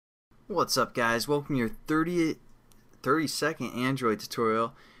What's up, guys? Welcome to your 32nd Android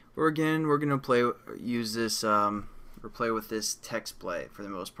tutorial. We're gonna play with this text play for the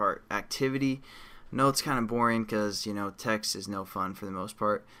most part. Activity. I know it's kind of boring because text is no fun for the most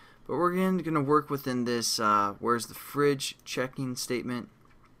part, but we're gonna work within this where's the fridge checking statement,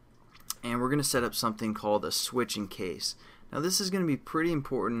 and we're gonna set up something called a switch in case. Now this is gonna be pretty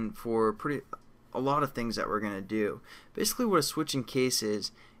important for a lot of things that we're gonna do. Basically, what a switch in case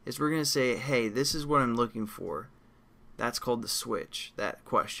is we're going to say, hey, this is what I'm looking for. That's called the switch, that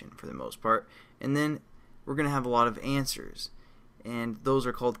question for the most part. And then we're going to have a lot of answers, and those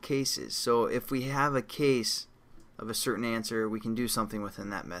are called cases. So if we have a case of a certain answer, we can do something within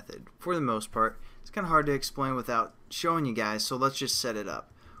that method for the most part. It's kind of hard to explain without showing you guys, so let's just set it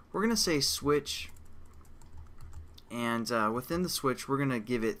up. We're going to say switch, and within the switch we're going to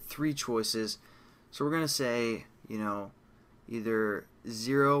give it three choices. So we're going to say, either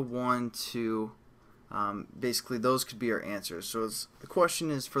 0, 1, 2, basically those could be our answers. So the question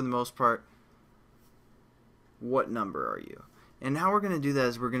is, for the most part, what number are you? And how we're going to do that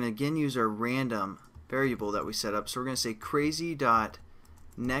is we're going to again use our random variable that we set up. So we're going to say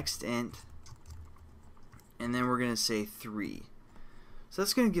crazy.nextInt, and then we're going to say 3. So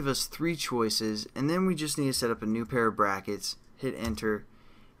that's going to give us three choices, and then we just need to set up a new pair of brackets, hit enter,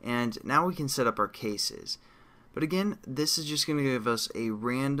 and now we can set up our cases. But again, this is just going to give us a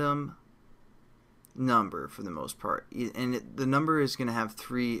random number for the most part, and the number is going to have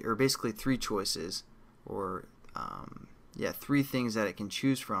basically three choices, or three things that it can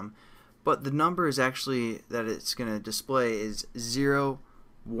choose from. But the number is actually that it's going to display is 0,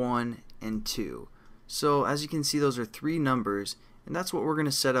 1, and 2. So as you can see, those are three numbers, and that's what we're going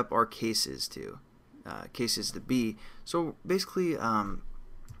to set up our cases to be. So basically,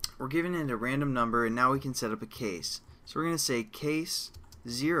 we're giving it a random number, and now we can set up a case. So we're going to say case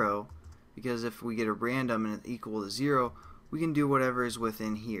 0, because if we get a random and it's equal to 0, we can do whatever is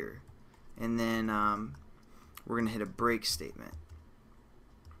within here. And then we're going to hit a break statement.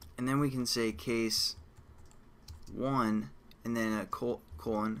 And then we can say case 1, and then a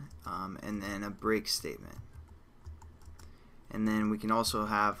colon, and then a break statement. And then we can also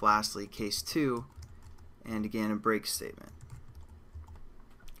have, lastly, case 2, and again a break statement.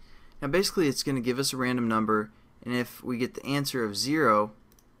 Now basically it's going to give us a random number, and if we get the answer of 0,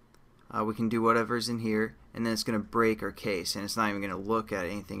 we can do whatever's in here, and then it's going to break our case, and it's not even going to look at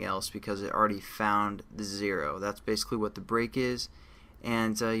anything else because it already found the 0. That's basically what the break is.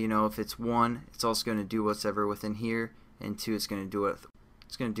 And if it's 1, it's also going to do whatever within here, and 2, it's going to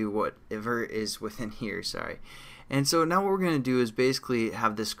do whatever is within here. Sorry. And so now what we're going to do is basically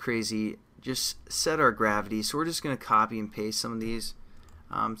have this crazy, just set our gravity. So we're just going to copy and paste some of these.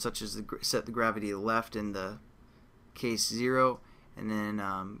 Such as set the gravity to the left in the case 0, and then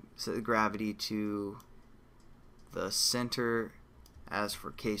set the gravity to the center as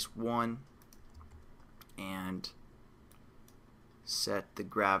for case 1, and set the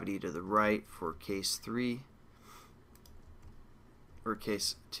gravity to the right for case 3, or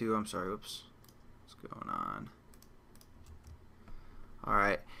case 2, I'm sorry, whoops, what's going on?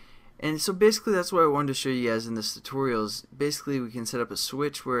 Alright. And so basically that's what I wanted to show you guys in this tutorial. Is basically we can set up a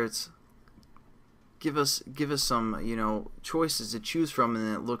switch where it's give us some choices to choose from, and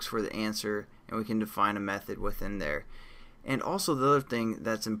then it looks for the answer, and we can define a method within there. And also the other thing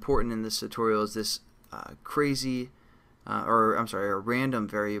that's important in this tutorial is this a random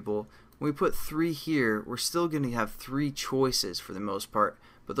variable. When we put 3 here, we're still going to have 3 choices for the most part,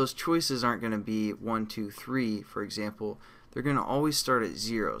 but those choices aren't going to be 1, 2, 3, for example. They're going to always start at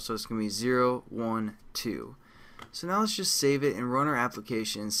 0, so it's going to be 0, 1, 2. So now let's just save it and run our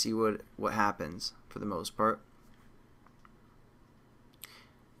application and see what happens for the most part.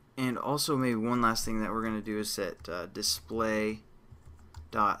 And also maybe one last thing that we're going to do is set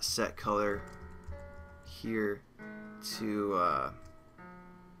display.setColor here to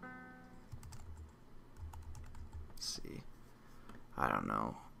let's see, I don't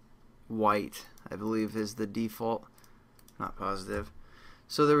know, white I believe is the default. Not positive.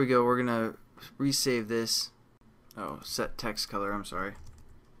 So there we go. We're gonna resave this. Oh, set text color, I'm sorry.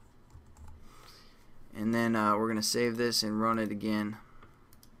 And then we're gonna save this and run it again.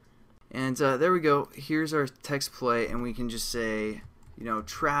 And there we go. Here's our text play, and we can just say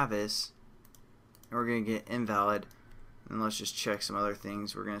Travis, and we're gonna get invalid. And let's just check some other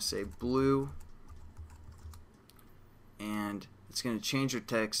things. We're gonna say blue, and it's gonna change our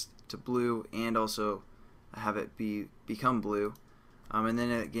text to blue and also have it become blue, and then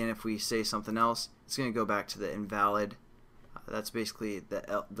again if we say something else, it's going to go back to the invalid. That's basically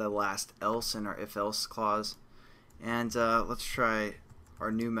the last else in our if else clause. And let's try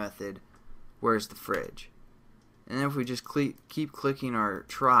our new method, where's the fridge? And then if we just keep clicking our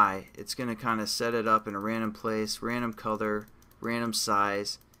try, it's going to kind of set it up in a random place, random color, random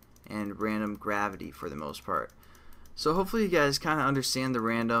size, and random gravity for the most part. So hopefully you guys kind of understand the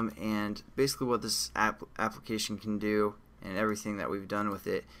random and basically what this application can do and everything that we've done with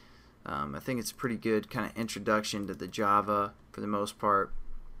it. I think it's a pretty good kind of introduction to the Java for the most part,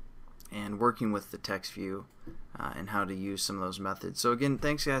 and working with the text view and how to use some of those methods. So again,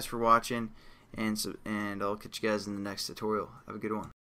 thanks guys for watching, and I'll catch you guys in the next tutorial. Have a good one.